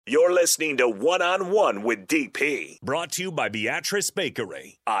You're listening to One on One with DP. Brought to you by Beatrice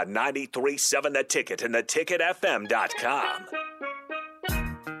Bakery on 93.7 The Ticket and theticketfm.com.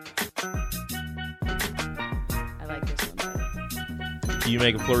 I like this one better. Do you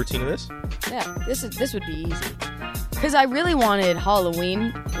make a floor routine of this? Yeah, this would be easy. Because I really wanted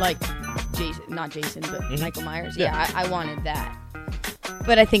Halloween, like Jason, not Jason, but Michael Myers. Yeah, I wanted that.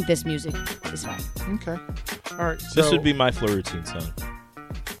 But I think this music is fine. Okay. All right. So This would be my floor routine song.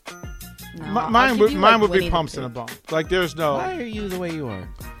 No, mine would Winnie be the Pumps Pooh. in a Bump. Like there's no. Why are you the way you are?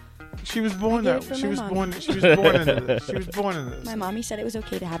 She was born I that. did it for She my was mommy. born. She was born into this. She was born into this. My mommy said it was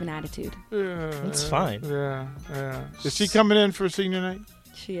okay to have an attitude. Yeah, That's fine. Yeah, yeah. Is she coming in for senior night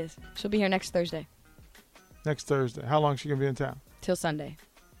She is. She'll be here next Thursday next Thursday? How long is she gonna be in town? till Sunday.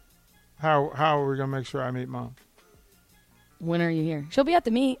 How are we gonna make sure I meet Mom? When are you here? She'll be at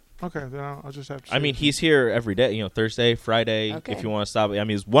the meet. Okay, then I'll just have to. I mean, he's here every day. You know, Thursday, Friday. Okay. If you want to stop. I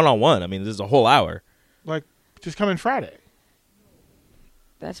mean, it's one-on-one. I mean, this is a whole hour. like just come in Friday.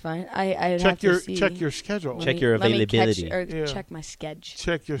 That's fine. I'd have to see. Check your schedule. Check your Let me availability. Yeah. check my sketch.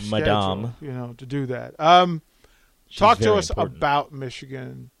 Check your schedule. Madame. You know, to do that. She's Talk to very us important. about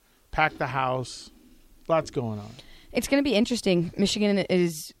Michigan. Pack the house. Lots going on. It's going to be interesting. Michigan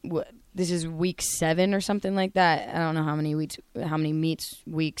is this is week 7 or something like that. I don't know how many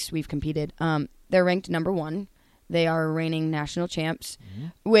weeks we've competed. They're ranked number 1. They are reigning national champs,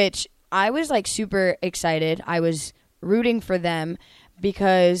 which I was like super excited. I was rooting for them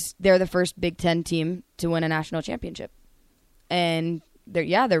because they're the first Big Ten team to win a national championship, and they're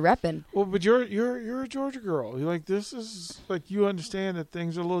repping. Well, but you're a Georgia girl. You're like, this is like, you understand that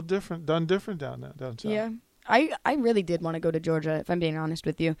things are a little different, done different down south. Yeah, I really did want to go to Georgia, if I'm being honest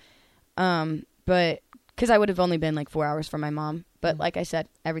with you. But because I would have only been like 4 hours from my mom. But like I said,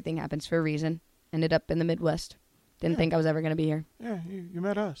 everything happens for a reason. Ended up in the Midwest. Didn't think I was ever going to be here. Yeah, you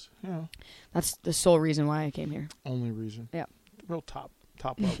met us. Yeah. That's the sole reason why I came here. Only reason. Yeah. Real top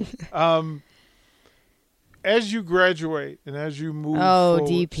level. As you graduate and as you move forward,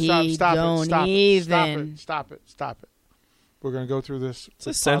 DP, stop don't it, even. Stop it. We're going to go through this. It's a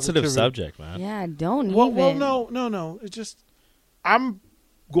with sensitive positivity. subject, man. Yeah, don't Well, even. no. It's just, I'm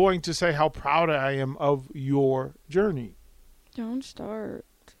going to say how proud I am of your journey. Don't start.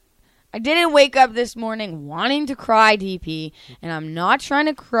 I didn't wake up this morning wanting to cry, DP, and I'm not trying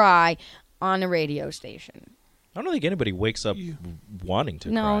to cry on a radio station. I don't think anybody wakes up wanting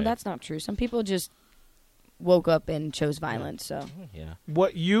to No, cry. that's not true. Some people just woke up and chose violence, so. Yeah.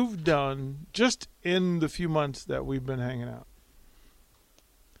 What you've done just in the few months that we've been hanging out,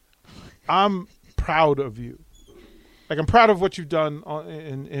 I'm proud of you. Like, I'm proud of what you've done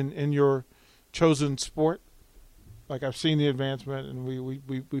in your chosen sport. Like, I've seen the advancement, and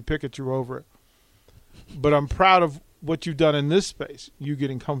we pick at you over it. But I'm proud of what you've done in this space, you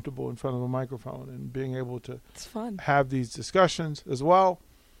getting comfortable in front of a microphone and being able to It's fun. have these discussions as well.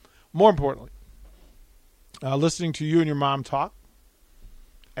 More importantly, listening to you and your mom talk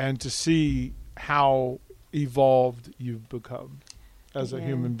and to see how evolved you've become as a Yeah.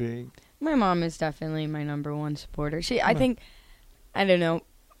 human being. My mom is definitely my number one supporter. I don't know.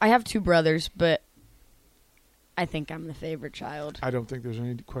 I have 2 brothers, but I think I'm the favorite child. I don't think there's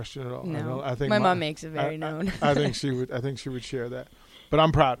any question at all. No, I think my mom makes it very known. I think she would. I think she would share that. But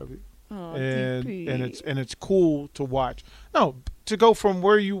I'm proud of you, Oh, and DP. it's cool to watch. No, to go from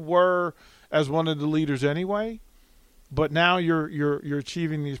where you were as one of the leaders anyway, but now you're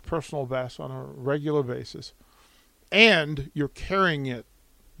achieving these personal bests on a regular basis, and you're carrying it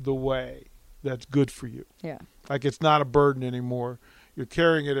the way that's good for you. Yeah. Like, it's not a burden anymore. You're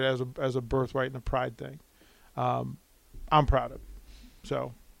carrying it as a birthright and a pride thing. I'm proud of you.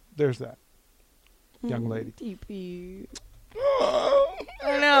 So there's that, young lady. DP.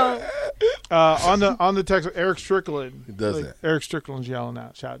 I know. On the text, Eric Strickland. Who does that? Eric Strickland's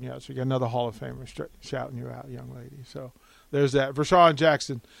shouting you out. So you got another Hall of Famer shouting you out, young lady. So there's that. Vershawn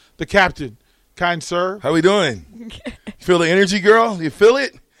Jackson, the captain. Kind sir. How we doing? Feel the energy, girl? You feel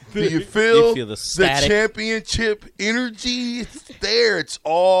it? Do you feel, You feel the static? championship energy? It's there. It's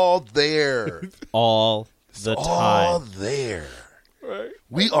all there. All the All time. there. Right.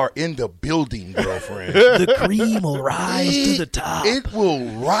 We are in the building, girlfriend. The cream will rise to the top. It will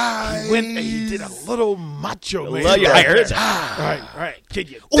rise. He did a little macho man. Love you. I heard that. All right. Kid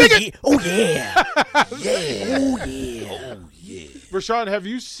you. Oh, yeah. Oh, yeah. Yeah. Oh, yeah. Rashawn, have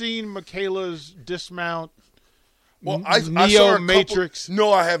you seen Michaela's dismount? Well, I Neo saw a Matrix. Couple,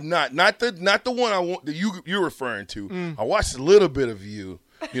 no, I have not. Not the one I want that you're referring to. I watched a little bit of you.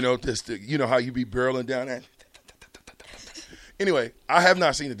 You know, just you know how you be barreling down that. Anyway, I have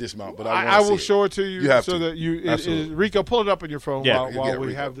not seen the dismount, but I will see show it to you, You have so to. that you Absolutely. Rico, pull it up on your phone Yeah. while we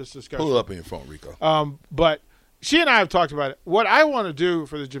Rico. have this discussion. Pull it up on your phone, Rico. But she and I have talked about it. What I want to do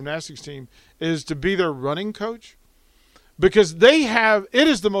for the gymnastics team is to be their running coach, because it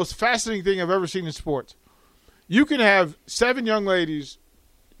is the most fascinating thing I've ever seen in sports. You can have 7 young ladies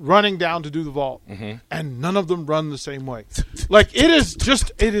running down to do the vault, and none of them run the same way. Like it is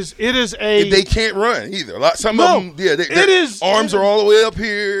a. They can't run either. Some No, of them, yeah, arms are all the way up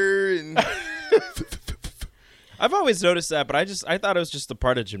here. And I've always noticed that, but I thought it was just a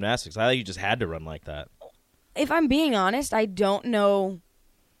part of gymnastics. I thought you just had to run like that. If I'm being honest, I don't know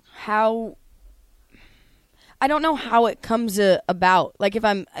how it comes about. Like if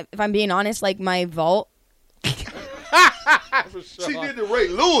I'm being honest, like my vault. she did the Ray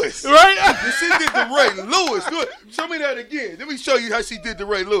Lewis. Right? She did the Ray Lewis. Good. Show me that again. Let me show you how she did the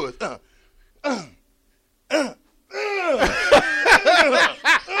Ray Lewis.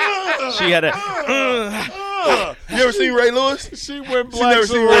 She had a. You ever seen Ray Lewis? She went She black never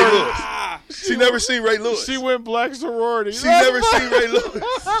seen Ray sorority. Lewis. She never seen Ray Lewis. She went black sorority. She never seen Ray Lewis.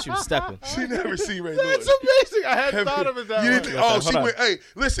 She was stepping. She never seen Ray Lewis. That's amazing. I hadn't thought of it that You way. didn't- Hold she on. went. Hey,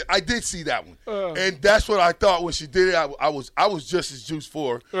 listen, I did see that one, and that's what I thought when she did it. I was just as juiced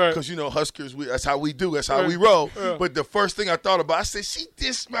for her, Right. because Huskers. That's how we do. That's how we roll. But the first thing I thought about, I said, she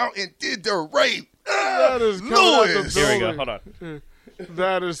dismounted and did the rape. That is coming out the Lewis. Here we go. building. Hold on.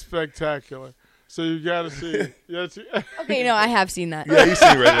 That is spectacular. So you got to see. Okay, I have seen that. Yeah, you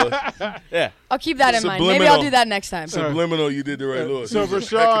seen Ray Lewis. Yeah. I'll keep that in mind. Maybe Subliminal. I'll do that next time. Subliminal, you did the Ray Lewis. So It was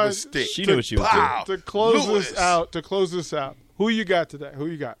for a heck of a Sean, stick. She knew what she was doing. Pow. To close Lewis. this out, who you got today? Who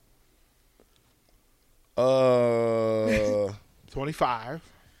you got? 25.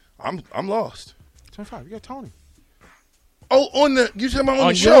 I'm lost. 25. You got Tony. Oh, you talking about on On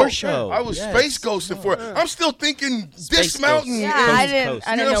the show? your show, I was yes. space ghosting for it. I'm still thinking Space dismounting. ghost. Yeah, Coast I to didn't. coast.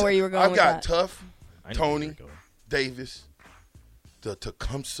 I didn't know where you were going I've with got that. Tough, I know where Tony, you're going. Davis, the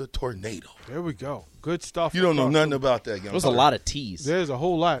Tecumseh Tornado. There we go. Good stuff. You don't know nothing about that, young There was a fella. lot of T's. There's a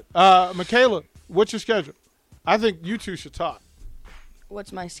whole lot. Michaela, what's your schedule? I think you two should talk.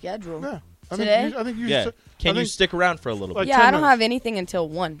 What's my schedule? Yeah. Today? I think you Yeah. should. Can you stick around for a little Like bit? Yeah, 10 I don't minutes. have anything until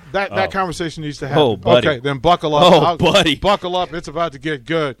 1. That conversation needs to happen. Oh, buddy. Okay, then buckle up. Oh, buddy. Buckle up. It's about to get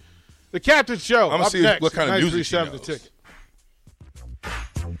good. The Captain Show. I'ma up see next, what kind of music she 93.7 The knows. Ticket.